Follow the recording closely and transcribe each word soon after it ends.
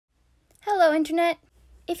Hello, Internet!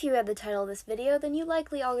 If you read the title of this video, then you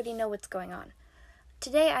likely already know what's going on.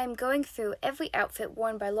 Today I am going through every outfit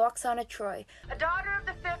worn by LwaxanaCore, a daughter of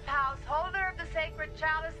the fifth house, holder of the sacred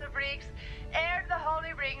chalice of reeks, heir to the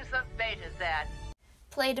holy rings of Beta-Zed.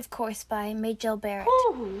 Played, of course, by Majel Barrett.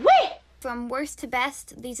 Ooh-wee! From worst to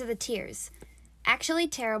best, these are the tiers. Actually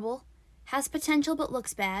terrible, has potential but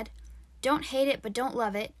looks bad, don't hate it but don't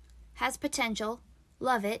love it, has potential,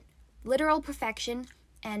 love it, literal perfection,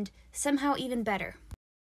 and somehow even better.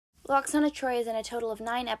 LwaxanaCore is in a total of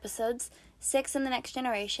 9 episodes, 6 in The Next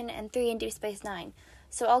Generation and 3 in Deep Space Nine,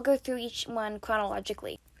 so I'll go through each one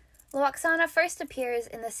chronologically. Lwaxana first appears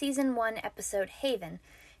in the Season 1 episode Haven.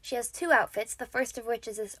 She has 2 outfits, the first of which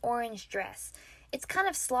is this orange dress. It's kind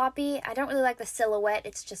of sloppy. I don't really like the silhouette.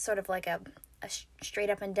 It's just sort of like a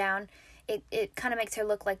straight up and down. It kind of makes her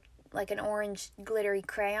look like an orange glittery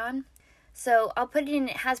crayon. So I'll put it in,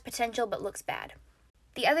 it has potential but looks bad.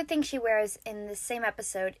 The other thing she wears in the same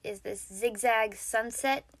episode is this zigzag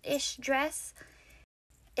sunset-ish dress.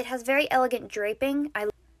 It has very elegant draping.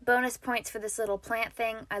 Bonus points for this little plant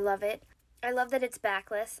thing. I love it. I love that it's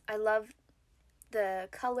backless. I love the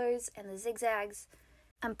colors and the zigzags.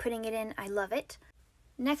 I'm putting it in. I love it.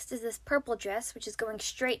 Next is this purple dress, which is going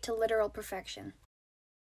straight to literal perfection.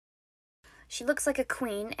 She looks like a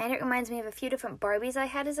queen, and it reminds me of a few different Barbies I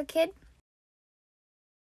had as a kid.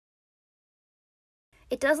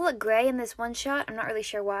 It does look gray in this one shot, I'm not really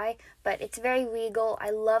sure why, but it's very regal. I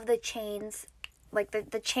love the chains, like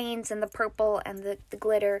the chains and the purple and the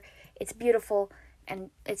glitter. It's beautiful, and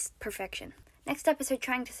it's perfection. Next up is her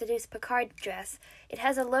Trying to Seduce Picard dress. It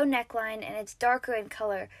has a low neckline, and it's darker in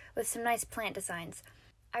color with some nice plant designs.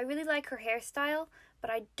 I really like her hairstyle, but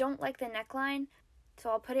I don't like the neckline, so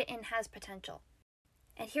I'll put it in has potential.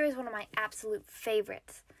 And here is one of my absolute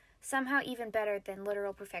favorites, somehow even better than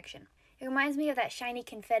literal perfection. It reminds me of that shiny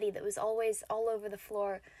confetti that was always all over the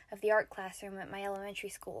floor of the art classroom at my elementary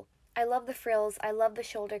school. I love the frills, I love the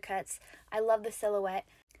shoulder cuts, I love the silhouette.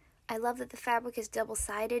 I love that the fabric is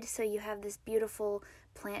double-sided, so you have this beautiful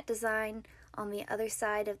plant design on the other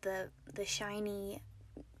side of the shiny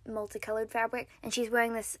multicolored fabric. And she's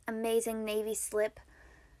wearing this amazing navy slip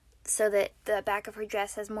so that the back of her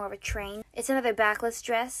dress has more of a train. It's another backless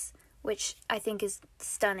dress, which I think is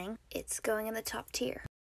stunning. It's going in the top tier.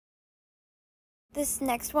 This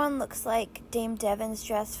next one looks like Dame Devon's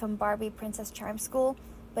dress from Barbie Princess Charm School,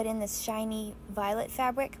 but in this shiny violet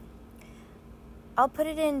fabric. I'll put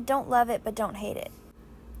it in don't love it, but don't hate it.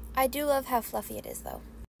 I do love how fluffy it is, though.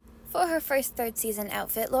 For her first 3rd season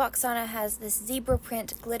outfit, Lwaxana has this zebra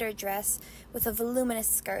print glitter dress with a voluminous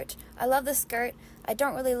skirt. I love the skirt. I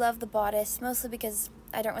don't really love the bodice, mostly because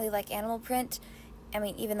I don't really like animal print. I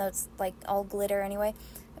mean, even though it's like all glitter anyway.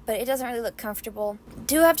 But it doesn't really look comfortable.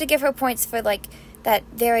 Do have to give her points for like that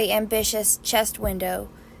very ambitious chest window.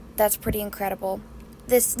 That's pretty incredible.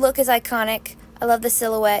 This look is iconic. I love the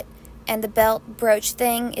silhouette, and the belt brooch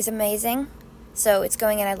thing is amazing. So it's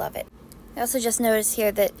going in, I love it. I also just noticed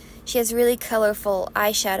here that she has really colorful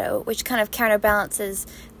eyeshadow, which kind of counterbalances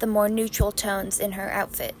the more neutral tones in her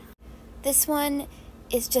outfit. This one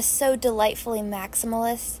is just so delightfully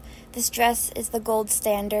maximalist. This dress is the gold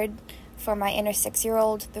standard for my inner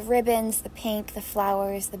 6-year-old. The ribbons, the pink, the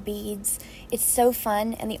flowers, the beads. It's so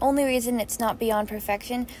fun, and the only reason it's not beyond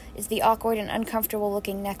perfection is the awkward and uncomfortable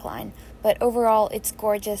looking neckline. But overall, it's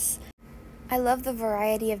gorgeous. I love the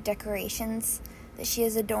variety of decorations that she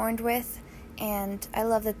is adorned with, and I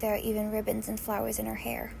love that there are even ribbons and flowers in her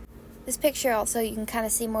hair. This picture also, you can kind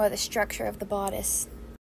of see more of the structure of the bodice.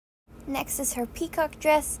 Next is her peacock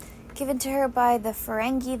dress, given to her by the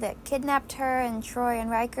Ferengi that kidnapped her and Troy and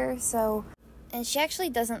Riker, and she actually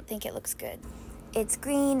doesn't think it looks good. It's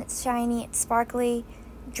green, it's shiny, it's sparkly,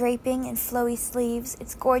 draping and flowy sleeves,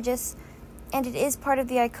 it's gorgeous, and it is part of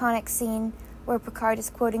the iconic scene where Picard is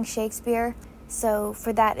quoting Shakespeare, so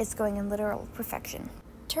for that it's going in literal perfection.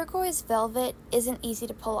 Turquoise velvet isn't easy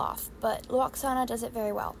to pull off, but Lwaxana does it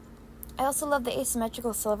very well. I also love the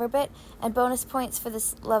asymmetrical silver bit, and bonus points for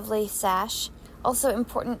this lovely sash. Also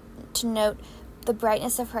important to note, the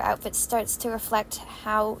brightness of her outfit starts to reflect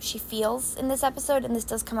how she feels in this episode, and this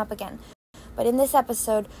does come up again. But in this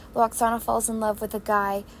episode, Lwaxana falls in love with a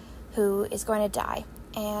guy who is going to die,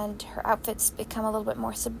 and her outfits become a little bit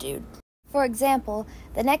more subdued. For example,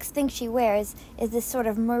 the next thing she wears is this sort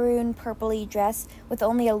of maroon purpley dress with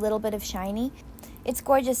only a little bit of shiny. It's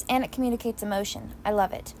gorgeous, and it communicates emotion. I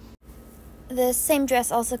love it. The same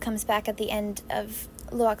dress also comes back at the end of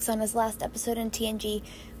Lwaxana's last episode in TNG,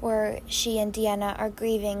 where she and Deanna are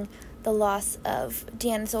grieving the loss of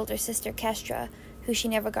Deanna's older sister, Kestra, who she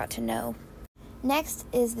never got to know. Next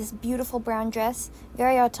is this beautiful brown dress,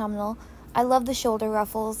 very autumnal. I love the shoulder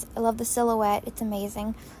ruffles. I love the silhouette. It's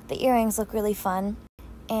amazing. The earrings look really fun.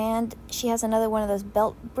 And she has another one of those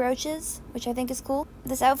belt brooches, which I think is cool.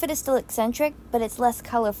 This outfit is still eccentric, but it's less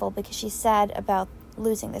colorful because she's sad about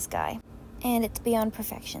losing this guy. And it's beyond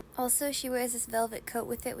perfection. Also, she wears this velvet coat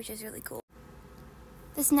with it, which is really cool.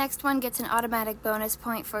 This next one gets an automatic bonus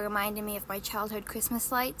point for reminding me of my childhood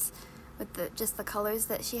Christmas lights with just the colors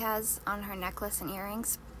that she has on her necklace and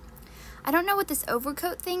earrings. I don't know what this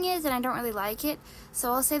overcoat thing is, and I don't really like it,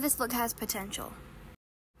 so I'll say this look has potential.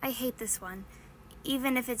 I hate this one,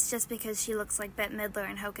 even if it's just because she looks like Bette Midler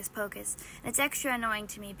in Hocus Pocus. And it's extra annoying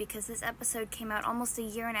to me because this episode came out almost a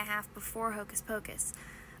year and a half before Hocus Pocus.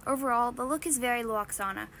 Overall, the look is very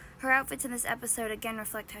Lwaxana. Her outfits in this episode again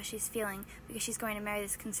reflect how she's feeling because she's going to marry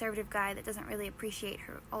this conservative guy that doesn't really appreciate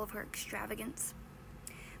all of her extravagance.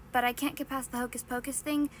 But I can't get past the Hocus Pocus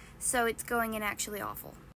thing, so it's going in actually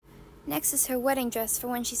awful. Next is her wedding dress for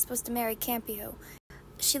when she's supposed to marry Campio.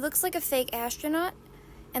 She looks like a fake astronaut,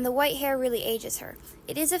 and the white hair really ages her.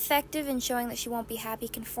 It is effective in showing that she won't be happy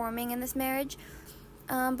conforming in this marriage,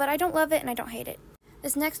 but I don't love it and I don't hate it.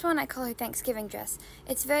 This next one I call her Thanksgiving dress.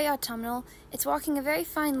 It's very autumnal. It's walking a very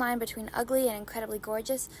fine line between ugly and incredibly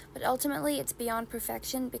gorgeous, but ultimately it's beyond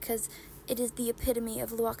perfection because it is the epitome of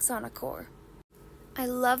LwaxanaCore. I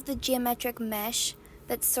love the geometric mesh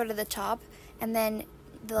that's sort of the top, and then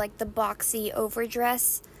the boxy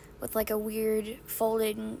overdress with like a weird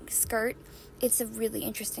folding skirt. It's a really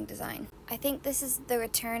interesting design. I think this is the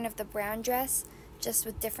return of the brown dress, just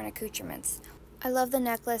with different accoutrements. I love the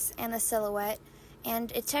necklace and the silhouette,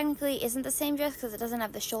 and it technically isn't the same dress because it doesn't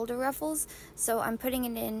have the shoulder ruffles, so I'm putting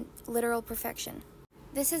it in literal perfection.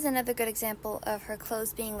 This is another good example of her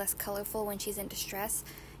clothes being less colorful when she's in distress.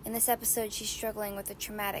 In this episode, she's struggling with a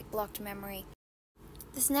traumatic blocked memory.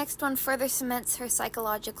 This next one further cements her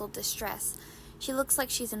psychological distress. She looks like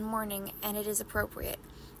she's in mourning, and it is appropriate.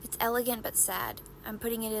 It's elegant but sad. I'm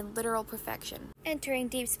putting it in literal perfection. Entering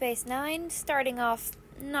Deep Space Nine, starting off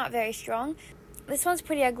not very strong. This one's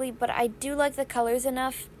pretty ugly, but I do like the colors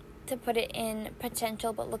enough to put it in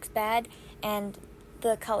potential but looks bad, and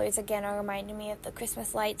the colors again are reminding me of the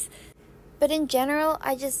Christmas lights. But in general,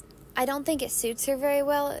 I don't think it suits her very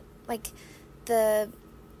well. Like, the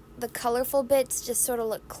colorful bits just sort of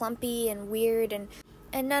look clumpy and weird, and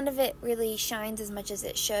none of it really shines as much as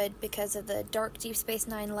it should because of the dark Deep Space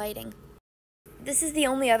Nine lighting. This is the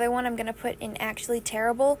only other one I'm going to put in actually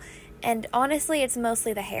terrible, and honestly, it's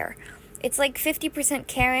mostly the hair. It's like 50%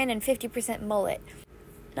 Karen and 50% mullet.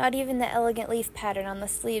 Not even the elegant leaf pattern on the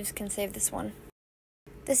sleeves can save this one.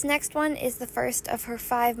 This next one is the first of her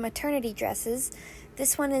 5 maternity dresses.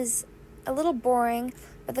 This one is a little boring,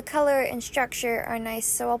 but the color and structure are nice,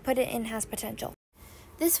 so I'll put it in has potential.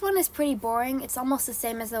 This one is pretty boring. It's almost the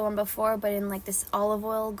same as the one before, but in like this olive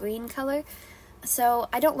oil green color. So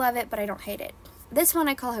I don't love it, but I don't hate it. This one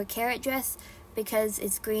I call her carrot dress because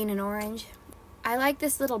it's green and orange. I like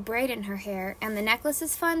this little braid in her hair, and the necklace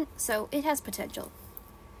is fun, so it has potential.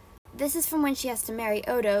 This is from when she has to marry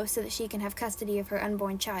Odo so that she can have custody of her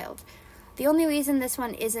unborn child. The only reason this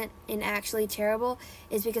one isn't in actually terrible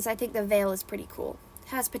is because I think the veil is pretty cool. It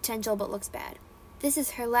has potential but looks bad. This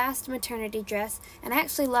is her last maternity dress, and I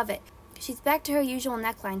actually love it. She's back to her usual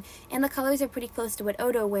neckline, and the colors are pretty close to what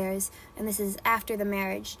Odo wears, and this is after the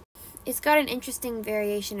marriage. It's got an interesting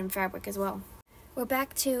variation in fabric as well. We're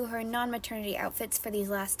back to her non-maternity outfits for these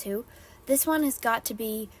last 2. This one has got to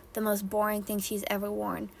be the most boring thing she's ever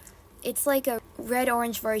worn. It's like a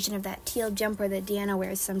red-orange version of that teal jumper that Deanna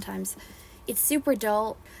wears sometimes. It's super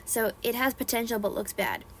dull, so it has potential but looks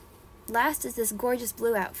bad. Last is this gorgeous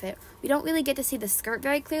blue outfit. We don't really get to see the skirt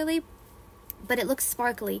very clearly, but it looks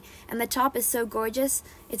sparkly, and the top is so gorgeous,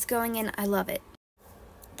 it's going in, I love it.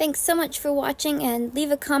 Thanks so much for watching, and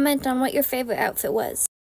leave a comment on what your favorite outfit was.